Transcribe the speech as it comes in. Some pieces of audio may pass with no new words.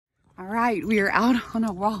All right, we are out on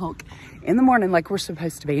a walk in the morning like we're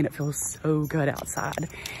supposed to be, and it feels so good outside.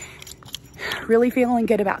 Really feeling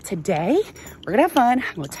good about today. We're gonna have fun.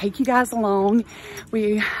 I'm gonna take you guys along.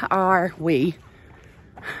 Me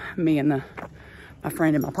and my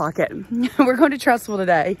friend in my pocket. We're going to Trussville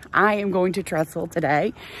today. I am going to Trussville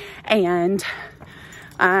today, and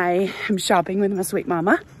I am shopping with my sweet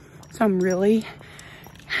mama. So I'm really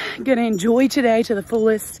gonna enjoy today to the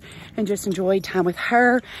fullest and just enjoy time with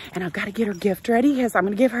her. And I've got to get her gift ready because I'm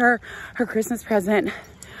gonna give her her Christmas present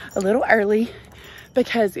a little early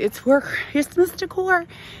because it's for Christmas decor.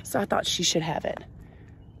 So I thought she should have it.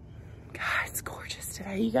 God, it's gorgeous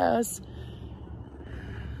today, you guys.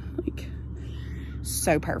 Like,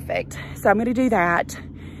 so perfect. So I'm gonna do that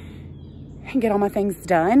and get all my things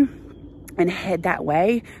done and head that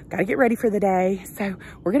way. Gotta get ready for the day. So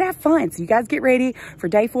we're gonna have fun. So you guys get ready for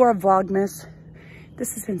day 4 of Vlogmas.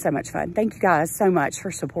 This has been so much fun. Thank you guys so much for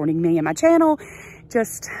supporting me and my channel.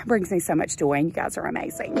 Just brings me so much joy, and you guys are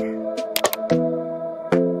amazing.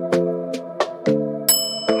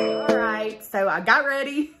 All right, so I got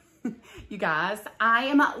ready. You guys, I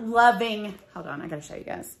am loving, hold on, I gotta show you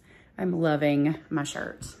guys. I'm loving my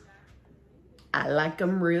shirts. I like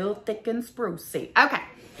them real thick and sprucey. Okay,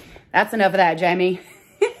 that's enough of that, Jamie.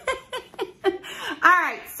 All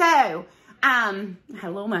right, so, I had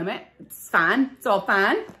a little moment. It's fine, it's all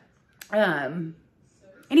fine.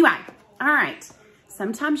 Anyway, all right.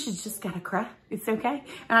 Sometimes you just gotta cry, it's okay.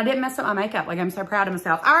 And I didn't mess up my makeup, like I'm so proud of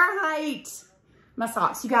myself. All right, my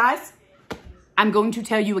socks, you guys. I'm going to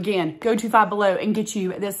tell you again, go to Five Below and get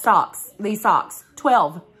you these socks,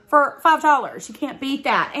 12 for $5. You can't beat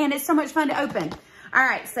that. And it's so much fun to open. All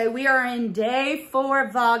right, so we are in day 4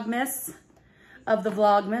 of Vlogmas,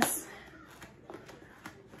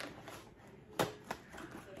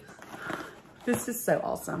 This is so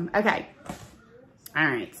awesome. Okay. All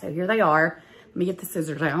right, so here they are. Let me get the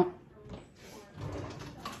scissors out.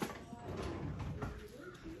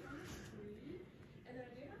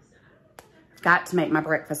 Got to make my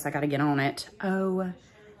breakfast. I got to get on it. Oh,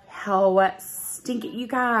 how stinking, you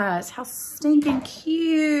guys. How stinking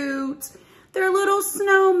cute. They're little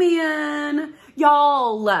snowmen.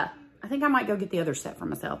 Y'all, I think I might go get the other set for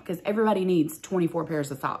myself because everybody needs 24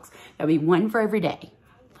 pairs of socks. That'll be one for every day.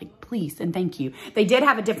 Like, please and thank you. They did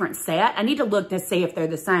have a different set. I need to look to see if they're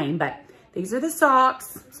the same, but these are the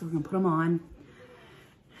socks. So we're going to put them on.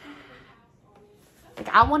 Like,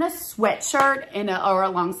 I want a sweatshirt and or a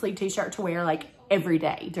long sleeve t-shirt to wear like every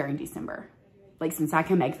day during December. Like, since I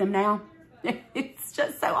can make them now, it's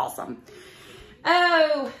just so awesome.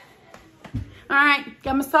 Oh, all right,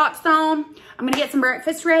 got my socks on. I'm gonna get some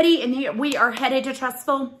breakfast ready, and then we are headed to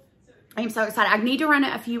Trussville. I'm so excited. I need to run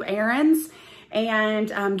a few errands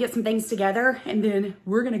and get some things together, and then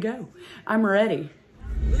we're gonna go. I'm ready.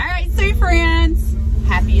 All right, so friends,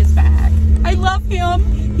 Happy is back. I love him.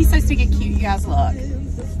 He's so stinking cute, you guys, look.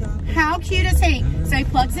 How cute is he? So he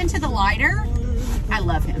plugs into the lighter. I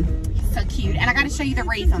love him. He's so cute. And I gotta show you the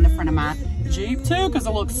wreath on the front of my Jeep too, because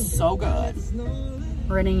it looks so good.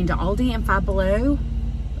 We're running into Aldi and Five Below.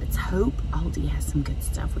 Let's hope Aldi has some good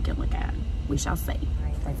stuff we can look at. We shall see. All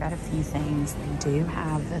right, they've got a few things. They do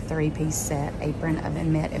have the 3-piece set, apron,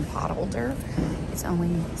 oven mitt, and pot holder. It's only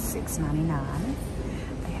 $6.99.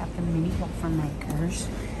 They have the mini waffle makers.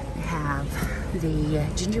 They have the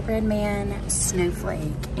gingerbread man,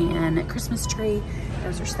 snowflake, and Christmas tree.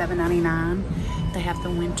 Those are $7.99. They have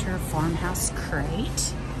the winter farmhouse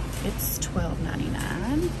crate. It's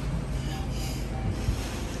 $12.99.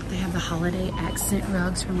 They have the holiday accent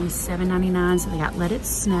rugs for only $7.99. So they got Let It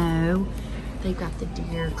Snow. They've got the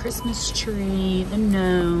deer Christmas tree, the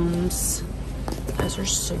gnomes. Those are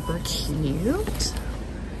super cute.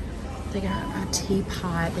 They got a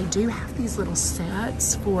teapot. They do have these little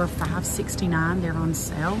sets for $5.69. They're on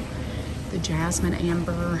sale. The jasmine,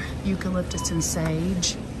 amber, eucalyptus, and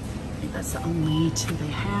sage. I think that's the only 2 they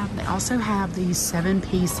have. They also have these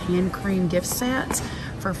 7-piece hand cream gift sets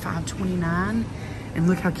for $5.29. And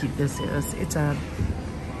look how cute this is. It's a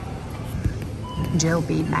gel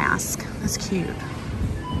bead mask. That's cute.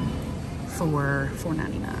 For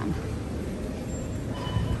 $4.99.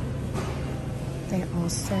 They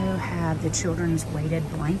also have the children's weighted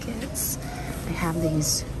blankets. They have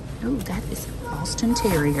these, oh, that is a Boston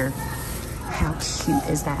Terrier. How cute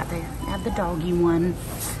is that? They have the doggy one.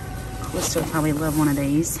 We'll still probably love one of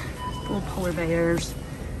these. Little polar bears.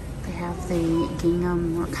 They have the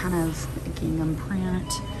gingham, or kind of a gingham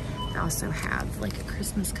print. They also have like a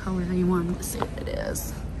Christmas coloring one. Let's see what it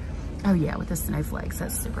is. Oh yeah, with the snowflakes.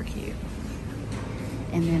 That's super cute.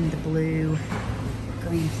 And then the blue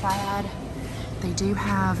green plaid. They do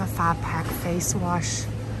have a 5-pack face wash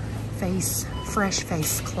fresh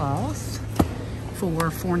face cloth for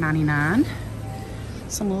 $4.99.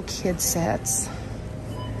 Some little kid sets.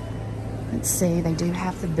 Let's see, they do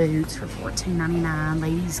have the boots for $14.99.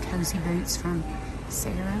 Ladies cozy boots from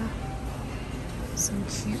Sarah. Some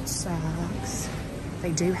cute socks.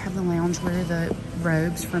 They do have the loungewear, the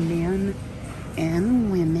robes for men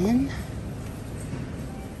and women.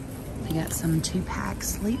 They got some 2-pack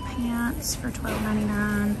sleep pants for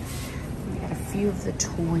 $12.99. We got a few of the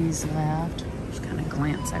toys left. Just kind of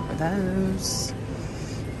glance over those.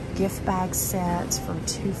 Gift bag sets for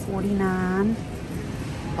 $2.49.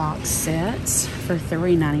 Box sets for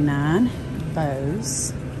 $3.99.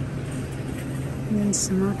 Bows. And then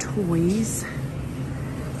some more toys.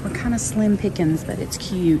 We're kind of slim pickings, but it's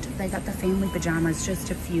cute. They got the family pajamas,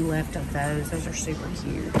 just a few left of those. Those are super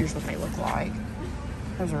cute. Here's what they look like.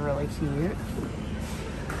 Those are really cute.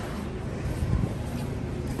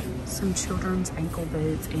 Some children's ankle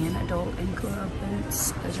boots and adult ankle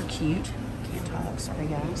boots. Those are cute. Can't talk, sorry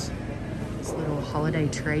guys. This little holiday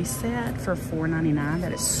tray set for $4.99.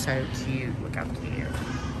 That is so cute. Look how cute.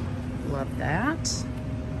 Love that.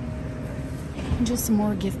 And just some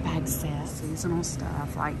more gift bag sets. Seasonal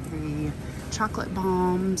stuff like the chocolate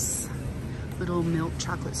bombs, little milk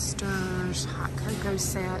chocolate stirs, hot cocoa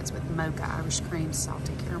sets with mocha, Irish cream,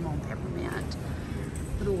 salted caramel, and peppermint.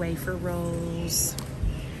 Little wafer rolls,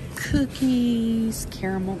 cookies,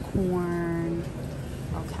 caramel corn,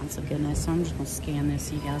 all kinds of goodness. So I'm just gonna scan this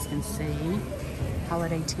so you guys can see.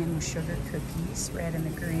 Holiday tin with sugar cookies, red and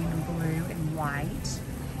the green and blue and white.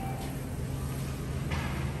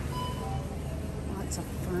 Lots of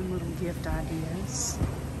fun little gift ideas.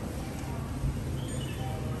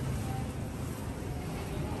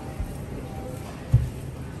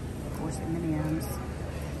 Of course, M&M's,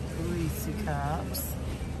 Reese cups.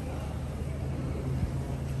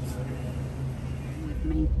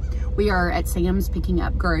 We are at Sam's picking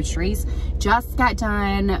up groceries. Just got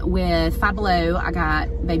done with Five Below. I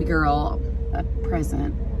got baby girl a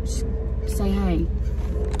present. Say hey.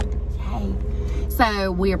 Hey.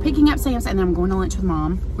 So we are picking up Sam's and then I'm going to lunch with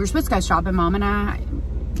Mom. We were supposed to go shopping, Mom and I.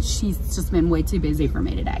 She's just been way too busy for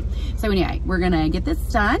me today. So anyway, we're gonna get this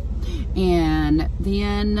done and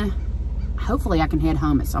then hopefully I can head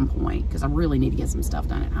home at some point because I really need to get some stuff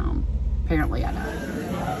done at home. Apparently I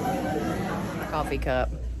don't. Coffee cup.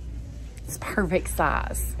 It's perfect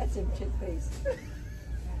size. That's a toothpaste.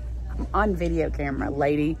 I'm on video camera,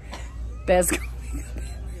 lady. Best coffee cup.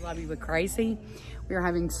 You love me with crazy. We are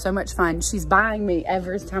having so much fun. She's buying me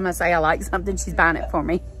every time I say I like something, she's buying it for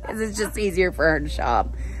me. Because it's just easier for her to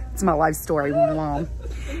shop. It's my life story with Mom.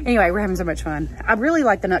 Anyway, we're having so much fun. I really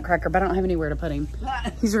like the Nutcracker, but I don't have anywhere to put him.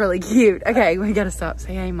 He's really cute. Okay, we gotta stop.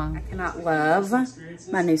 Say hey, Mom. I cannot love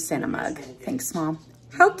my new Santa mug. Thanks, Mom.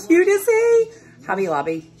 How cute is he? Hobby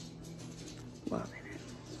Lobby. Loving it.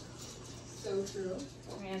 So true.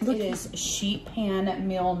 And it is sheet pan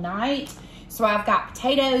meal night. So I've got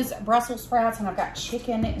potatoes, Brussels sprouts, and I've got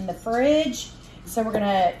chicken in the fridge. So we're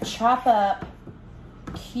gonna chop up,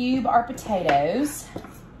 cube our potatoes.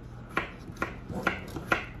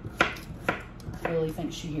 I really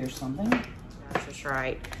think she hears something. That's just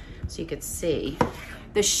right. So you could see.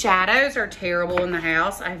 The shadows are terrible in the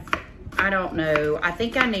house. I don't know. I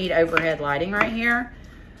think I need overhead lighting right here.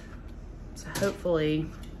 So hopefully.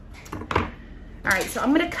 All right, so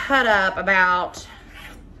I'm gonna cut up about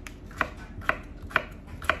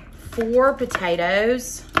 4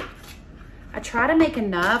 potatoes. I try to make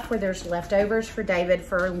enough where there's leftovers for David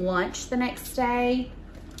for lunch the next day.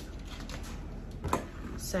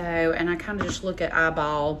 So, and I kind of just look at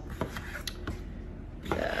eyeball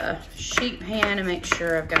the sheet pan and make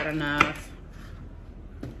sure I've got enough.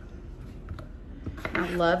 I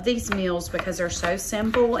love these meals because they're so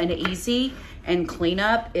simple and easy, and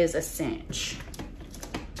cleanup is a cinch.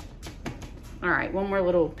 All right, one more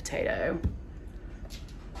little potato.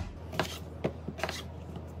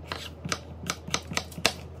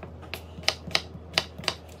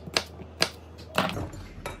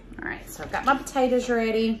 All right, so I've got my potatoes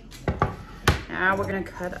ready. Now we're gonna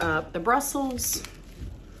cut up the Brussels.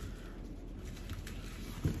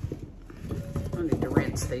 I need to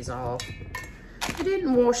rinse these off. I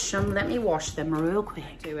didn't wash them. Let me wash them real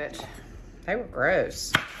quick. Do it. They were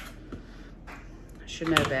gross. I should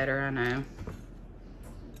know better, I know.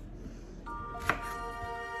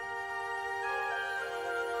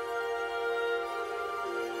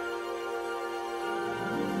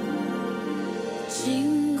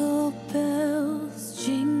 Jingle bells,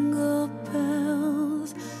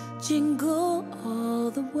 jingle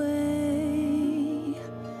all the way.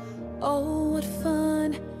 Oh, what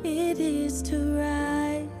fun it is to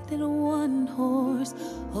ride in a one-horse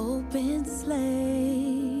open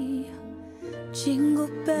Jingle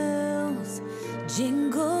bells,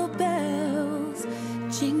 jingle bells,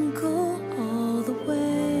 jingle all the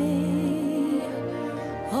way.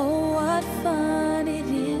 Oh, what fun it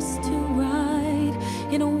is to ride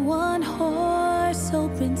in a one-horse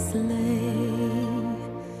open sleigh,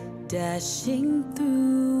 dashing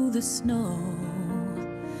through the snow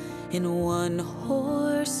in a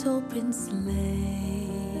one-horse open sleigh.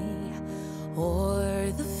 O'er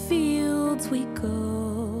the fields we go,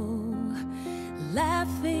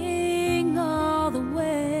 laughing all the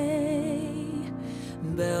way.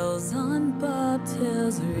 Bells on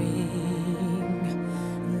bobtails ring,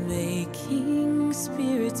 making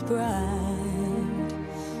spirits bright.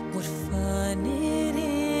 What fun it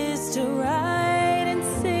is to ride and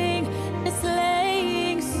sing a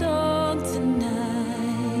sleighing song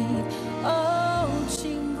tonight. Oh,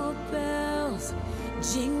 jingle bells,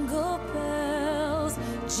 jingle bells,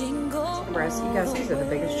 jingle. Breast, you guys, these are the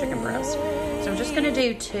biggest chicken breasts. So I'm just gonna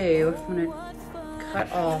do 2. I'm gonna cut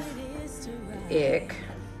off the ick.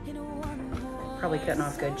 Probably cutting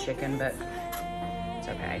off good chicken, but it's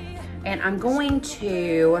okay. And I'm going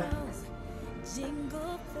to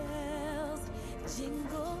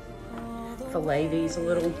fillet these a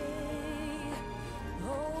little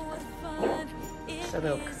so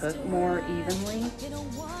they'll cook more evenly.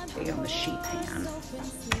 Take it on the sheet pan.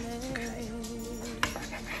 Okay.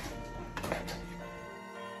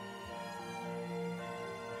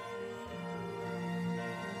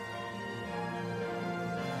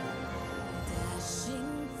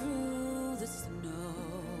 Dashing through the snow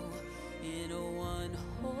in a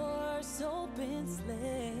one-horse open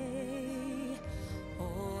sleigh.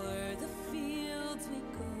 O'er the fields we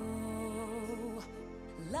go,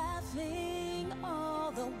 laughing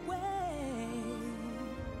all the way.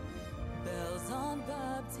 Bells on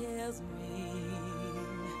bobtails ring,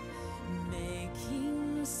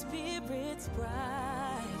 making spirits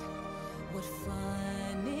bright. What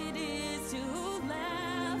fun it is to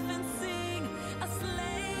laugh and sing a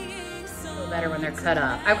sleighing song. A little better when they're cut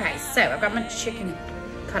up. Okay, so I've got my chicken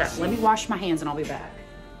cut up. Let me wash my hands and I'll be back.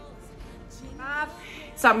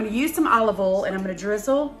 So I'm gonna use some olive oil and I'm gonna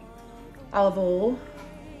drizzle olive oil.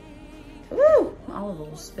 Woo! Olive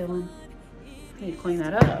oil spilling. I need to clean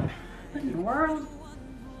that up. What in the world?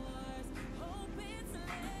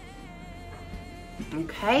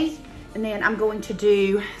 Okay, and then I'm going to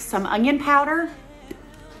do some onion powder.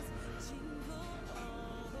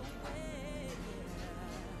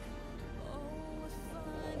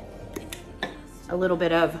 A little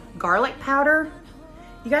bit of garlic powder.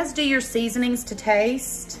 You guys do your seasonings to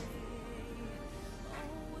taste.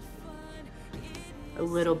 A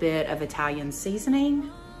little bit of Italian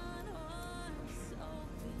seasoning.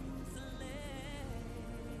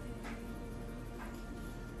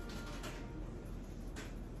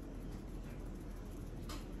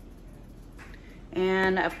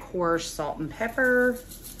 And of course, salt and pepper.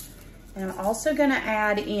 And I'm also gonna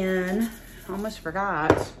add in, I almost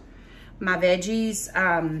forgot, my veggies,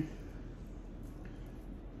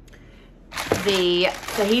 the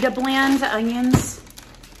fajita blend, onions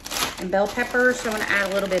and bell peppers. So I'm gonna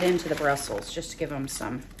add a little bit into the Brussels just to give them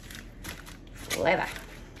some flavor.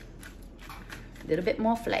 A little bit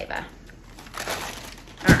more flavor.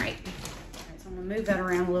 All right, so I'm gonna move that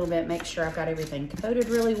around a little bit, make sure I've got everything coated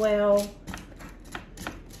really well.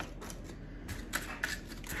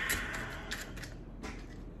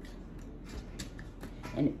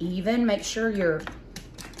 And even, make sure you've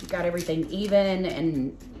got everything even.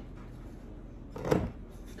 And all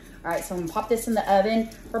right, so I'm gonna pop this in the oven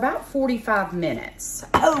for about 45 minutes.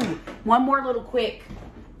 Oh, one more little quick,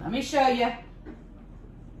 let me show you.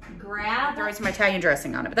 Throw some Italian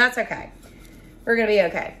dressing on it, but that's okay. We're gonna be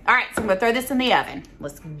okay. All right, so I'm gonna throw this in the oven.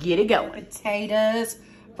 Let's get it going. Potatoes,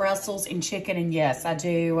 Brussels, and chicken, and yes, I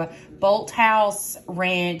do Bolthouse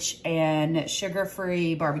ranch and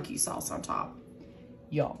sugar-free barbecue sauce on top.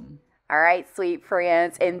 Yum. All right, sweet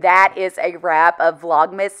friends, and that is a wrap of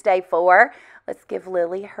Vlogmas Day 4. Let's give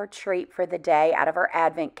Lily her treat for the day out of her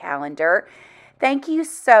advent calendar. Thank you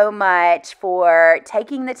so much for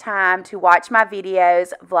taking the time to watch my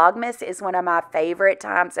videos. Vlogmas is one of my favorite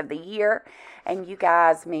times of the year, and you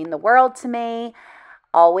guys mean the world to me.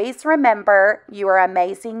 Always remember, you are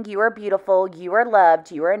amazing, you are beautiful, you are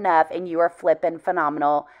loved, you are enough, and you are flippin'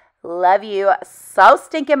 phenomenal. Love you so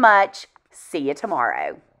stinking much. See you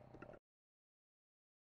tomorrow.